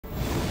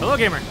Hello,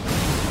 gamer.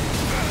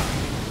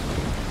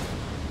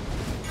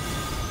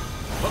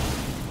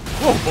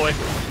 Whoa, boy.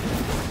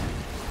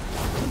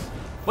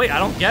 Wait, I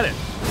don't get it.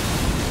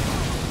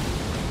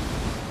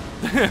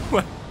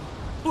 What?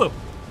 Blue.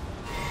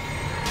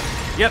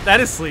 Yep,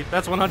 that is sleep.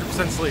 That's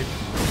 100% sleep.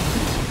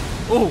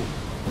 Ooh.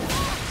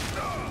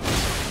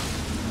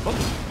 Oh.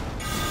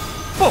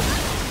 Oh.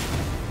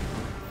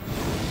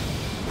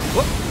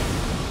 Whoop.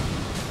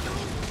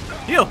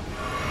 Heal.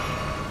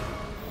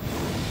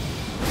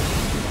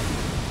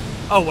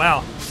 Oh,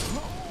 wow.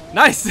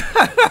 Nice.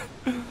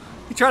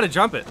 He tried to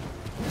jump it.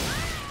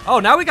 Oh,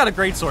 now we got a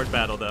greatsword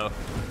battle, though.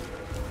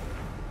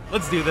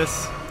 Let's do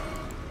this.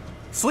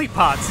 Sleep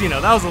pots, you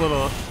know, that was a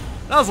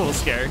little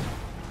scary.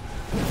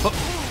 Oh.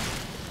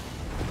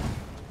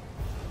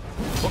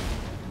 Oh.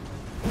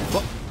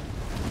 Oh.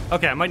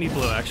 Okay, I might need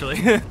blue, actually.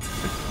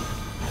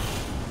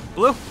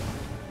 Blue.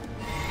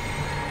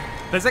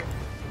 Physic.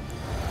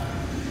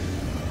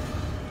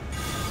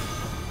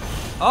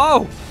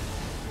 Oh!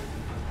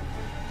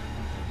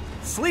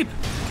 Sleep.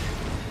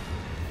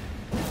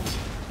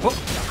 Whoop.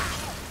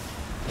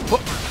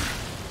 Whoop.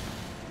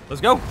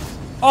 Let's go.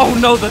 Oh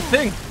no, the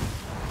thing.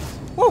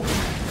 Whoa.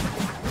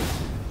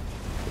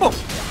 Whoa.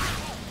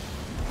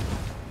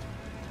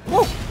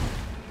 Whoa.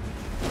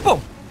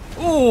 Whoa.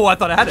 Oh, I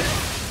thought I had it.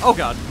 Oh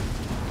god.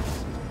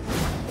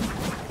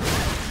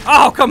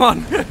 Oh, come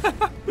on.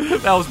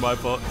 That was my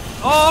fault.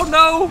 Oh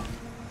no.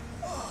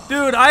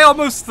 Dude, I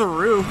almost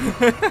threw.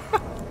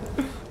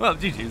 Well,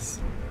 GG's.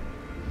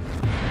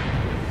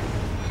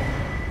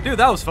 Dude,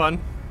 that was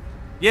fun.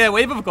 Yeah,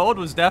 Wave of Gold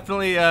was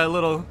definitely a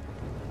little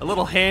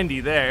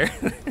handy there.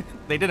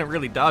 They didn't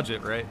really dodge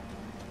it, right?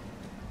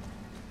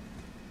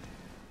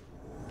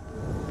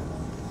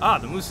 Ah,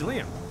 the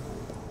Mausoleum.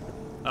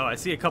 Oh, I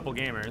see a couple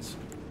gamers.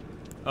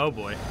 Oh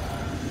boy.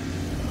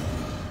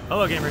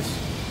 Hello, gamers.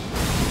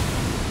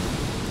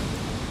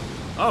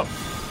 Oh.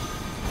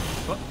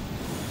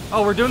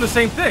 Oh, we're doing the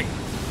same thing.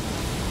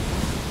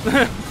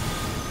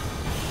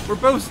 We're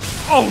both.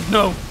 Oh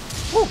no.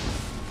 Woo.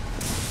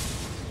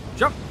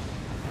 Jump.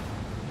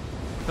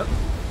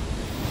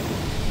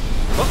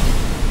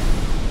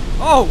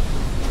 Oh.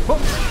 Oh.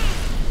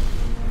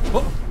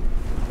 Oh.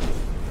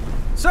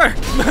 Sir.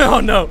 Oh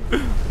no.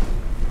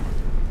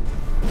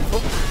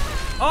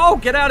 Oh,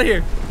 get out of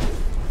here.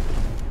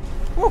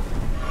 Woo.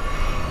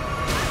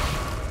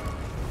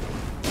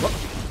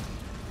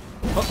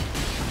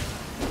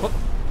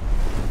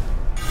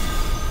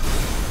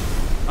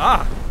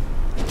 Ah.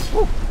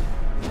 Woo.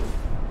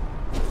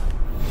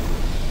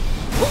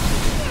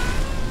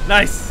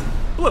 Nice.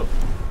 Blue.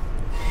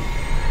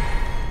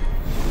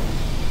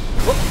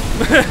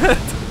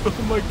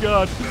 Oh my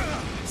god.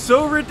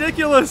 So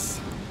ridiculous.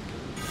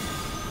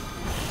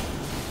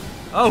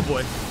 Oh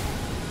boy.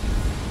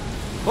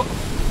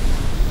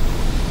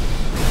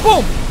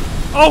 Boom.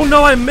 Oh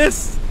no, I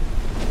missed.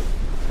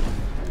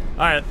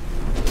 Alright.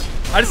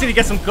 I just need to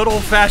get some good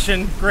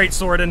old-fashioned great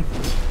swording.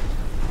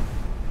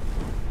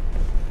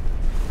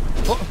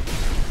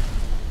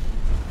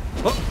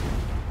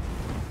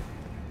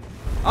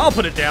 I'll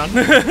put it down.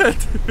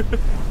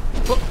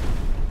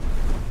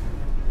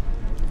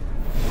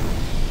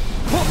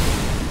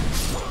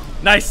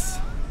 Nice.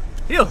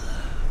 Heal.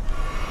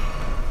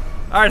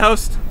 Alright,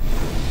 host.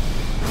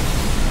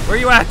 Where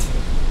you at?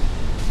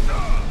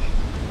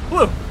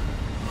 Blue.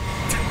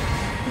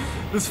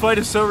 This fight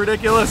is so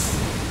ridiculous.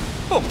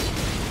 Boom.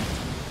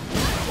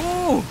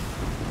 Ooh.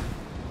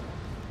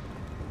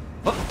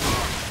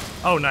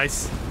 Oh,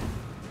 nice.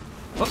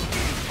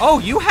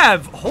 Oh, you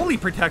have holy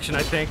protection,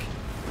 I think.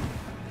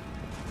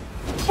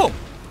 Boom.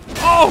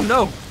 Oh,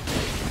 no.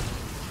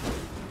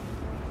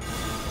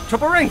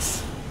 Triple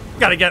rings.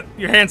 Gotta get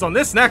your hands on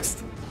this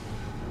next.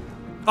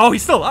 Oh,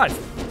 he's still alive.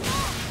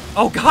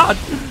 Oh, God.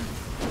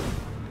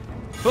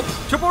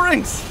 Oh, triple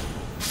rings.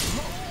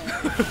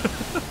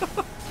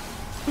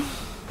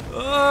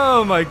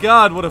 Oh, my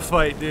God. What a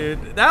fight,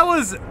 dude. That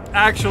was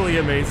actually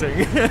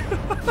amazing.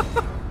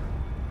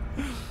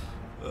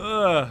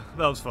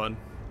 That was fun.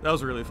 That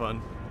was really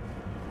fun.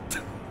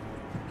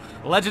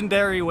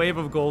 Legendary Wave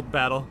of Gold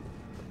battle.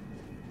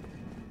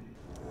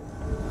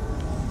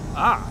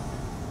 Ah.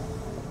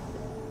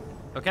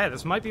 Okay,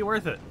 this might be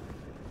worth it.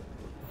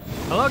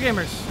 Hello,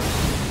 gamers.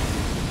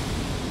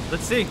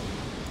 Let's see.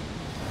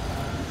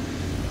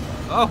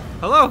 Oh,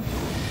 hello.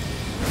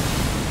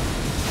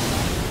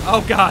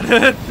 Oh, God.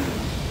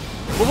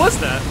 What was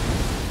that?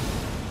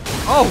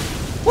 Oh,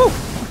 woo.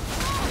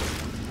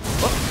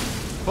 Whoa.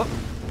 Whoa.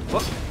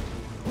 Whoa.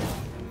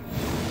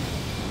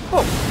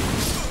 Whoa.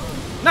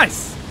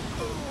 Nice.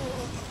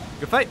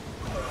 Good fight.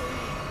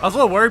 I was a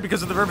little worried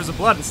because of the rivers of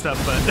blood and stuff,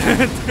 but...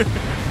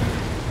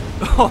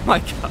 Oh my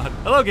god.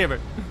 Hello, gamer.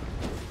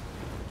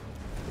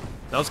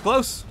 That was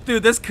close.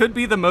 Dude, this could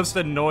be the most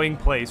annoying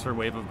place for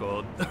Wave of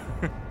Gold.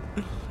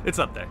 It's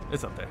up there.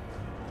 It's up there.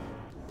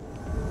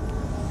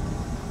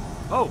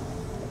 Oh.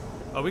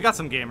 Oh, we got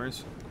some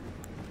gamers.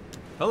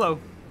 Hello.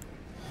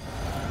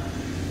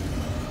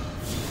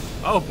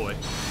 Oh, boy.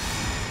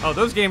 Oh,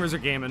 those gamers are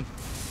gaming.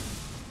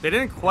 They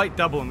didn't quite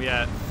double them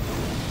yet.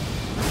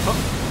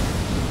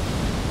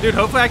 Oh. Dude,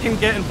 hopefully I can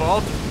get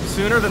involved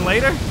sooner than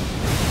later.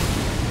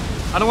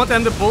 I don't want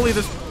them to bully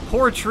this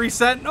poor tree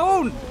set.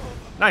 No!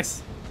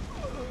 Nice.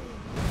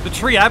 The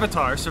tree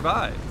avatar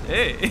survived.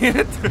 Hey.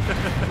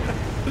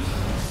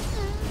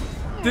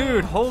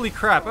 Dude, holy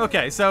crap.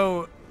 Okay,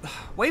 so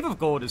Wave of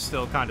Gold is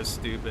still kind of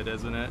stupid,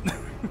 isn't it?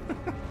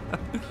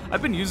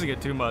 I've been using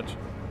it too much.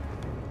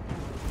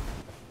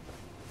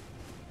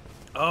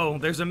 Oh,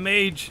 there's a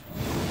mage.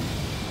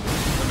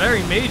 A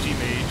very magey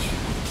mage.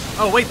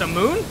 Oh, wait, the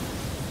moon?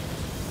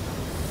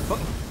 What?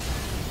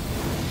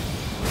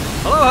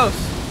 Hello, host.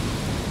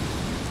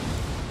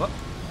 What?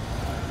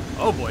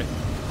 Oh, boy.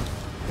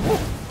 Woo.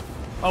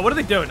 Oh, what are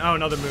they doing? Oh,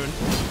 another moon.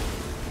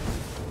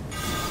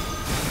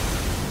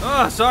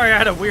 Oh, sorry, I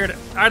had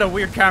a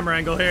weird camera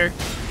angle here.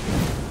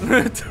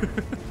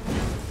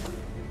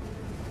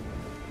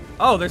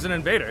 Oh, there's an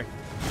invader.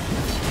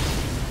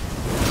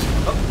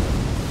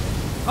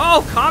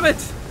 Oh,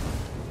 Comet!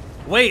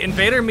 Wait,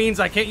 Invader means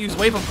I can't use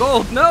Wave of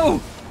Gold.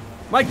 No!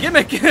 My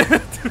gimmick!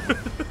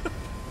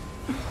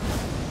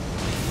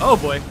 Oh,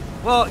 boy.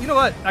 Well, you know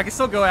what? I can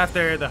still go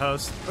after the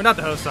host. Or not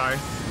the host, sorry.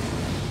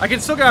 I can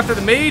still go after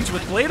the mage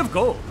with Blade of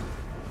Gold.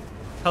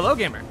 Hello,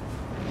 gamer.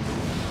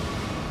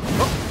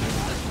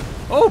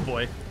 Oh, oh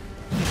boy.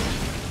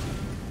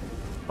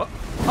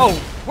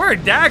 Oh, we're a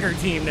dagger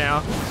team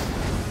now.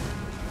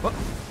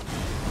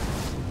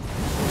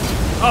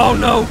 Oh,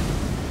 no!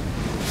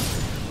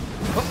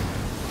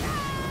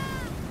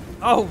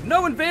 Oh,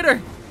 no invader!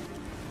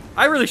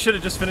 I really should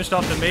have just finished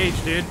off the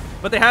mage, dude.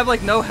 But they have,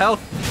 like, no health.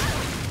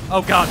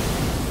 Oh, God.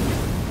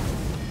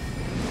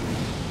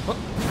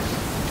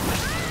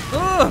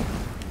 Ugh.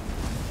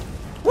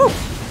 Woo!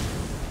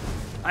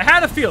 I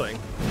had a feeling.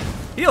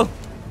 Heal.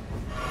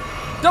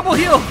 Double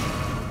heal.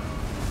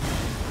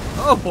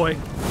 Oh, boy.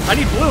 I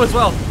need blue as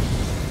well.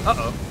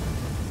 Uh-oh.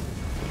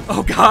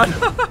 Oh, God.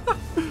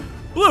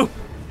 Blue. All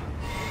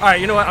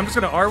right, you know what? I'm just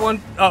going to R1.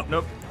 Oh,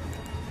 nope.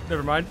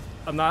 Never mind.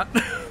 I'm not.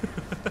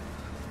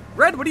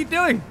 Red, what are you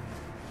doing?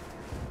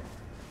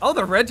 Oh,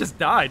 the red just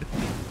died.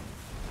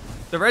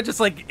 The red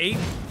just like ate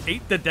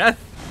to death.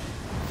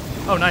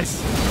 Oh,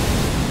 nice.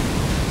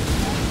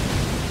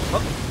 Oh.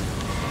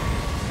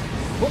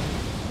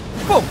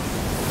 Whoa.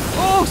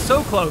 Oh,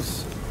 so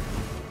close.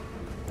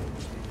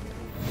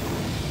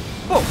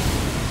 Whoa.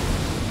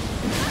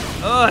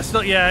 Oh,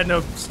 still, yeah,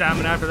 no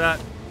stamina after that.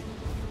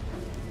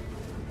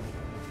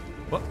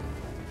 What?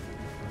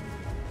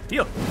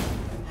 Heal.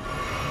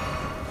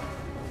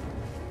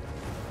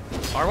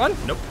 R1?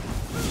 Nope.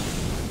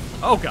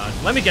 Oh, God.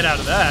 Let me get out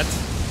of that.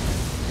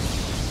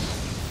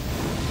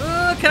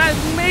 Can I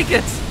make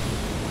it?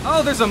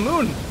 Oh, there's a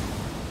moon.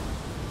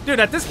 Dude,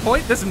 at this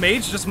point, this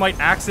mage just might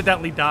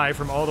accidentally die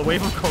from all the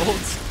Wave of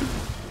Golds.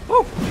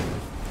 Woo.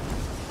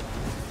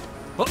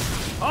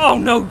 Oh,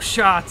 no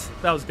shot.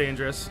 That was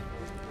dangerous.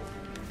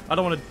 I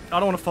don't want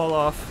to fall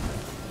off.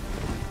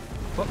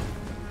 Oh.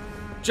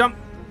 Jump.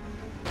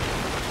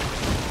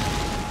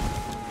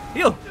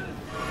 Heal.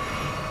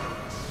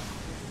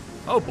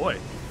 Oh, boy.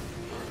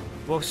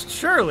 Well,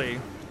 surely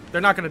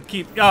they're not going to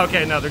keep... Oh,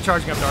 okay, no, they're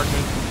charging up Dark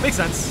Moon. Makes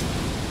sense.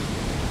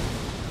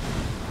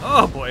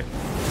 Oh, boy.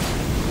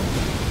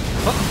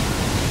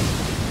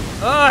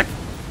 Oh.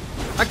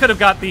 I could have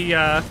got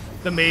the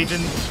mage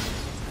in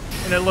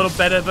a little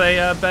bit of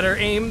a better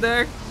aim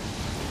there.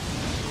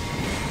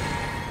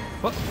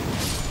 What?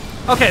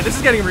 Okay, this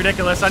is getting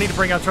ridiculous. I need to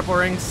bring out triple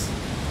rings.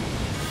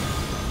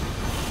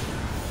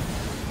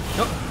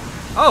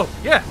 Oh,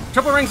 yeah,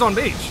 triple rings on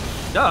mage.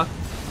 Duh.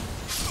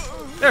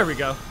 There we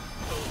go.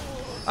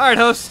 All right,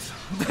 host.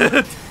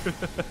 Just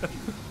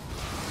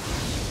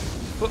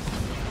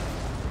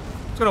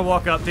gonna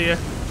walk up to you.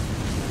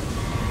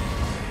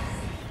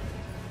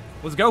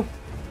 Let's go.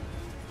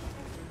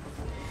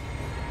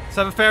 Let's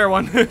have a fair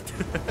one.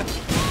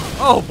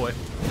 Oh boy.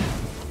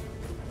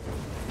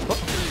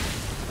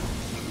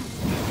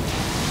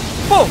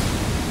 Boom.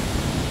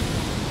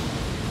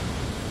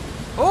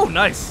 Oh,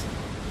 nice.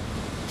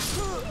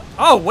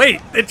 Oh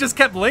wait, it just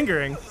kept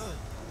lingering.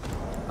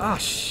 Ah,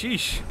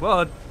 sheesh.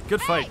 Well,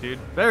 good fight, dude.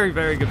 Very,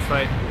 very good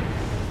fight.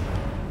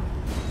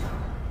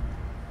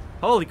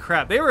 Holy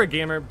crap, they were a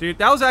gamer, dude.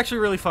 That was actually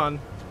really fun.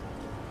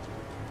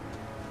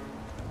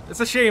 It's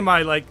a shame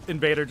my, like,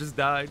 invader just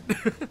died.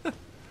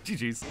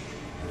 GG's.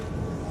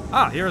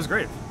 Ah, Hero's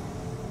Grave.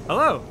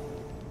 Hello.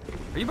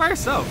 Are you by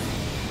yourself?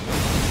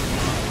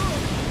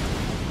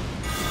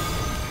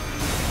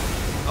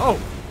 Oh.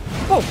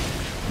 Whoa.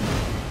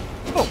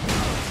 Whoa.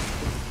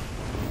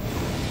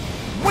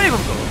 Wave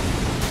of Gold.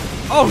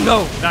 Oh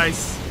no!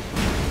 Nice.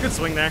 Good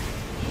swing there.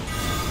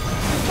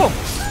 Boom.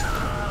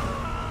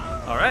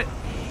 Alright.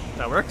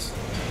 That works.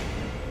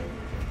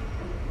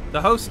 The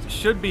host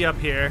should be up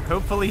here.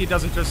 Hopefully he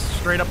doesn't just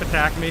straight up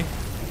attack me.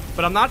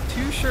 But I'm not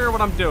too sure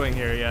what I'm doing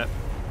here yet.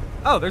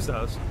 Oh, there's the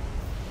host.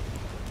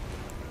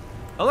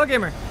 Hello,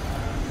 gamer.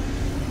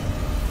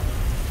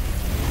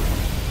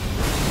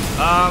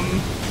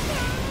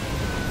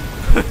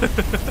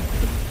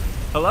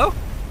 Hello?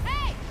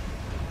 Hey.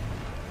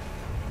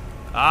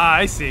 Ah,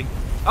 I see.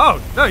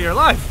 Oh, no, you're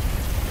alive.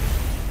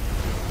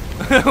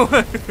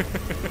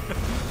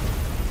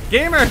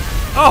 Gamer!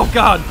 Oh,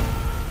 God.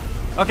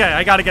 Okay,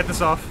 I gotta get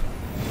this off.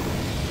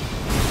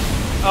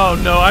 Oh,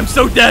 no, I'm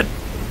so dead.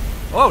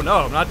 Oh, no,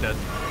 I'm not dead.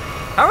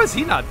 How is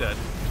he not dead?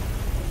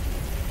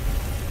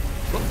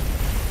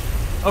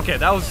 Okay,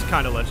 that was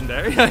kind of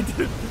legendary.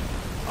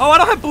 Oh, I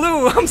don't have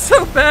blue. I'm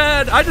so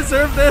bad. I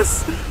deserve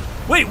this.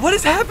 Wait, what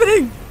is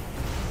happening?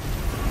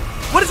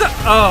 What is that?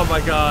 Oh, my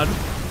God.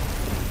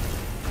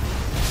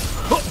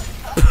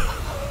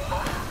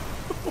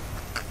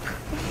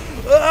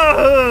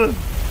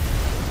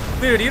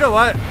 Dude, you know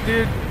what?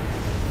 Dude.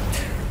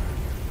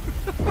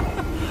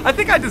 I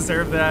think I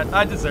deserve that.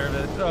 I deserve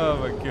it. Oh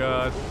my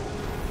god.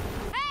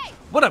 Hey!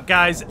 What up,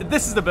 guys?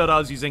 This is the build I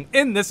was using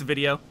in this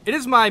video. It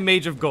is my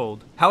Mage of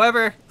Gold.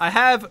 However, I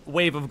have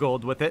Wave of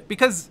Gold with it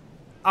because,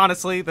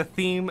 honestly, the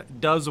theme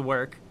does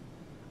work.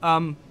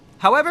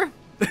 However,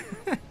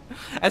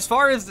 as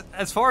far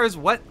as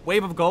what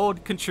Wave of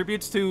Gold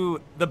contributes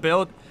to the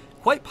build,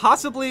 quite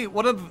possibly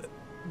one of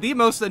the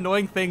most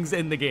annoying things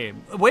in the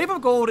game. Wave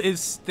of Gold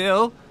is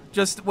still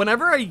just,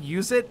 whenever I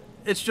use it,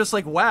 it's just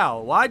like, wow,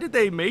 why did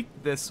they make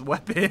this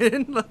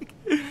weapon? Like,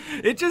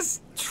 it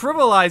just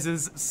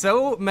trivializes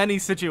so many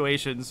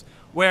situations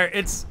where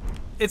it's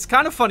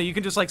kind of funny. You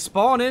can just like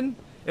spawn in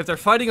if they're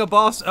fighting a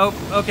boss. Oh,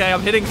 okay,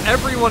 I'm hitting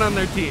everyone on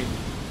their team.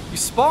 You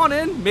spawn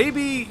in,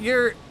 maybe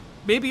you're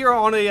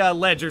on a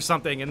ledge or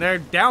something, and they're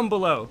down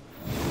below.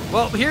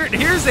 Well,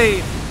 here's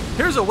a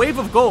Wave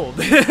of Gold.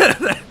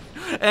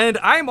 And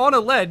I'm on a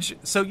ledge,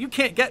 so you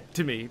can't get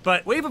to me.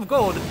 But Wave of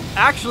Gold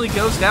actually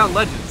goes down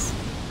ledges.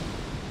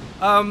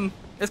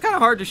 It's kind of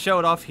hard to show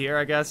it off here,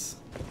 I guess.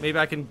 Maybe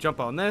I can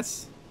jump on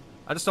this.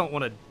 I just don't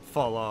want to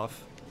fall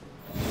off.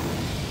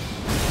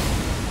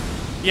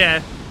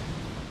 Yeah.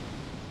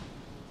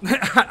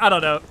 I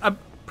don't know. I'm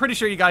pretty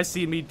sure you guys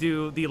see me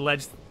do the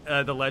ledge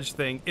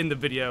thing in the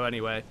video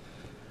anyway.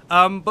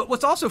 But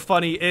what's also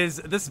funny is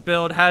this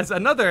build has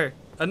another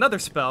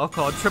spell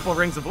called Triple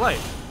Rings of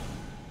Light.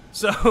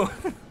 So,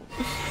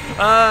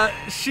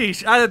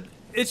 sheesh.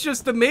 It's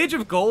just the Mage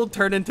of Gold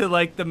turned into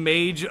like the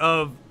Mage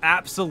of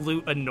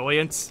absolute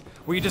annoyance,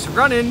 where you just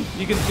run in,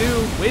 you can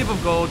do Wave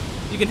of Gold,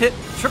 you can hit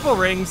triple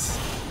rings,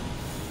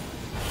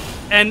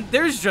 and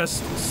there's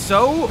just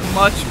so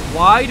much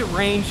wide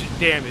range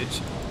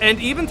damage. And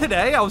even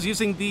today, I was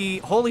using the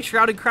Holy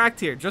Shrouded Crack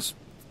tier just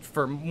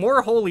for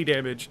more holy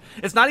damage.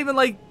 It's not even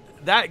like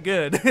that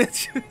good.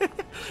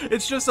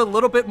 It's just a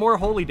little bit more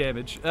holy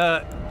damage.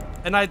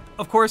 And I,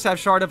 of course, have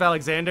Shard of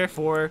Alexander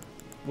for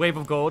Wave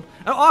of Gold.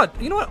 Oh,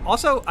 you know what?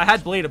 Also, I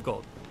had Blade of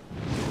Gold.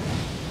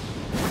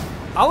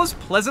 I was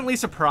pleasantly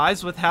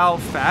surprised with how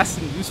fast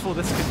and useful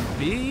this could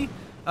be.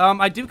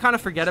 I do kind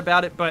of forget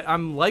about it, but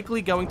I'm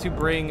likely going to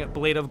bring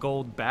Blade of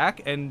Gold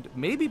back, and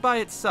maybe by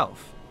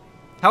itself.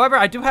 However,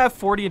 I do have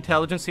 40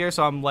 intelligence here,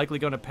 so I'm likely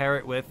going to pair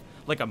it with,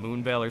 like, a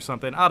Moonveil or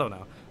something. I don't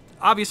know.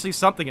 Obviously,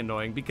 something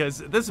annoying, because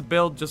this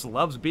build just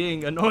loves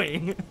being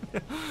annoying.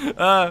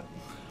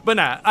 But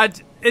nah,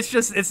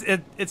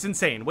 it's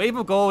insane. Wave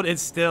of Gold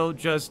is still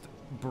just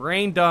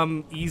brain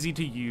dumb, easy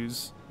to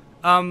use.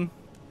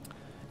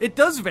 It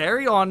does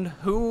vary on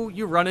who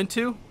you run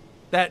into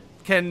that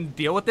can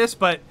deal with this,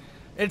 but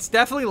it's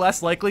definitely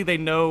less likely they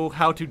know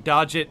how to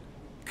dodge it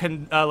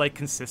like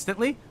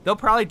consistently. They'll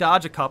probably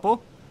dodge a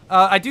couple.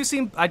 I do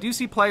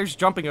see players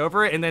jumping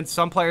over it, and then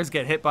some players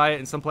get hit by it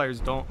and some players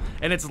don't.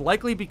 And it's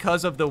likely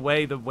because of the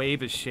way the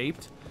wave is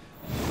shaped.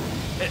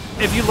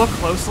 If you look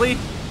closely,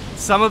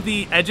 some of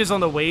the edges on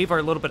the wave are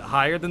a little bit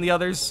higher than the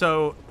others,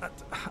 so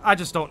I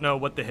just don't know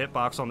what the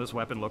hitbox on this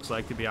weapon looks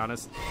like, to be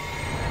honest.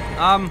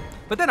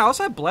 But then I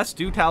also have Blessed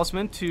Dew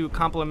Talisman to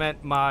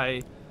complement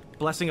my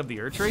Blessing of the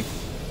Yeertski.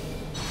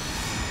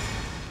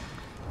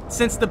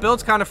 Since the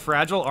build's kind of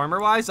fragile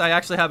armor-wise, I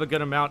actually have a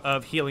good amount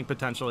of healing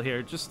potential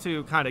here, just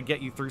to kind of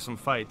get you through some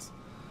fights.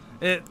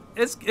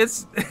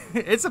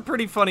 It's a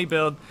pretty funny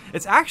build.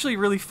 It's actually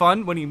really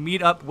fun when you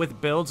meet up with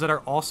builds that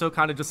are also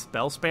kind of just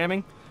spell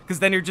spamming, because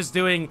then you're just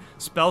doing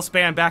spell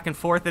spam back and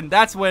forth, and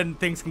that's when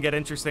things can get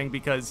interesting,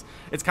 because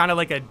it's kind of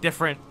like a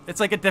different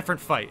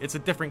fight. It's a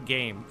different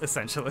game,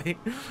 essentially.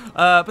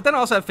 But then I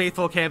also have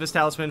Faithful Canvas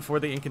Talisman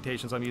for the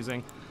incantations I'm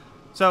using.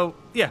 So,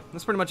 yeah,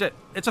 that's pretty much it.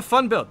 It's a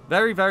fun build.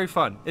 Very, very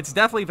fun. It's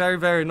definitely very,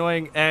 very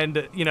annoying,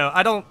 and, you know,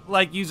 I don't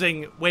like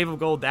using Wave of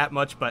Gold that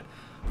much, but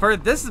for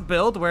this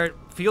build, where it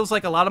feels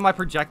like a lot of my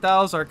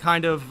projectiles are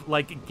kind of,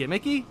 like,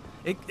 gimmicky,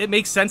 it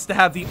makes sense to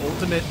have the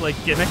ultimate,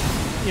 like, gimmick,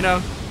 you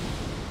know?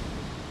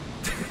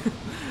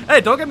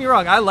 Hey, don't get me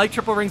wrong, I like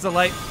Triple Rings of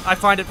Light. I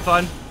find it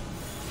fun,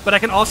 but I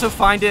can also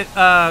find it,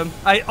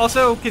 I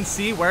also can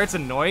see where it's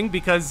annoying,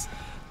 because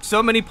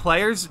so many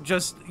players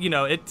just, you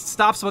know, it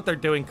stops what they're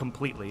doing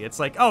completely. It's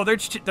like, oh,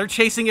 they're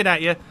chasing it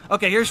at you.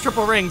 Okay, here's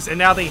Triple Rings, and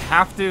now they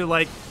have to,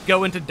 like,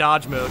 go into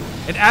dodge mode.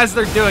 And as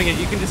they're doing it,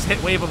 you can just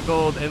hit Wave of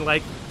Gold and,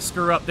 like,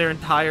 screw up their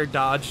entire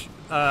dodge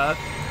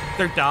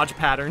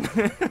pattern.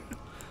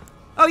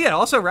 Oh, yeah,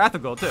 also Wrath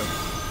of Gold, too.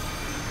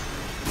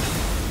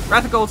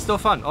 Wrath of Gold's still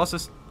fun. Also,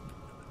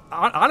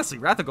 honestly,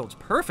 Wrath of Gold's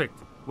perfect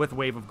with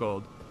Wave of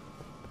Gold.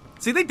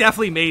 See, they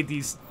definitely made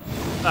these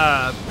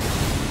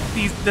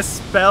the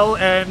spell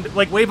and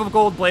like Wave of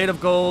Gold, Blade of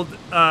Gold,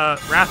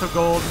 Wrath of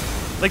Gold,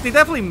 like they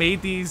definitely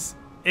made these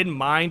in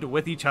mind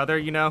with each other,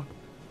 you know.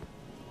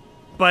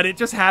 But it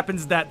just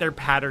happens that their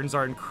patterns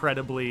are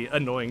incredibly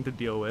annoying to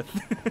deal with.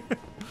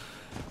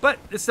 But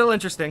it's still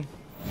interesting.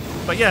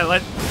 But yeah,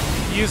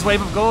 use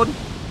Wave of Gold.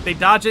 They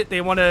dodge it.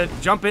 They want to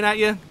jump in at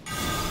you.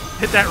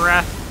 Hit that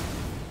Wrath.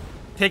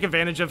 Take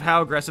advantage of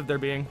how aggressive they're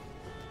being.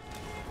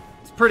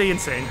 It's pretty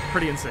insane.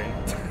 Pretty insane.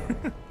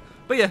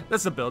 But yeah,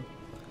 that's the build.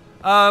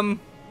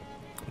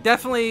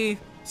 Definitely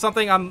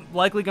something I'm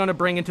likely going to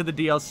bring into the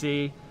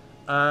DLC.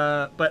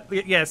 But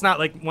yeah, it's not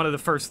like one of the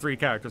first 3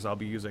 characters I'll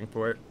be using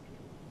for it.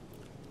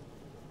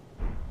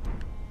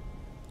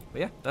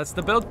 But yeah, that's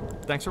the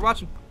build. Thanks for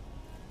watching.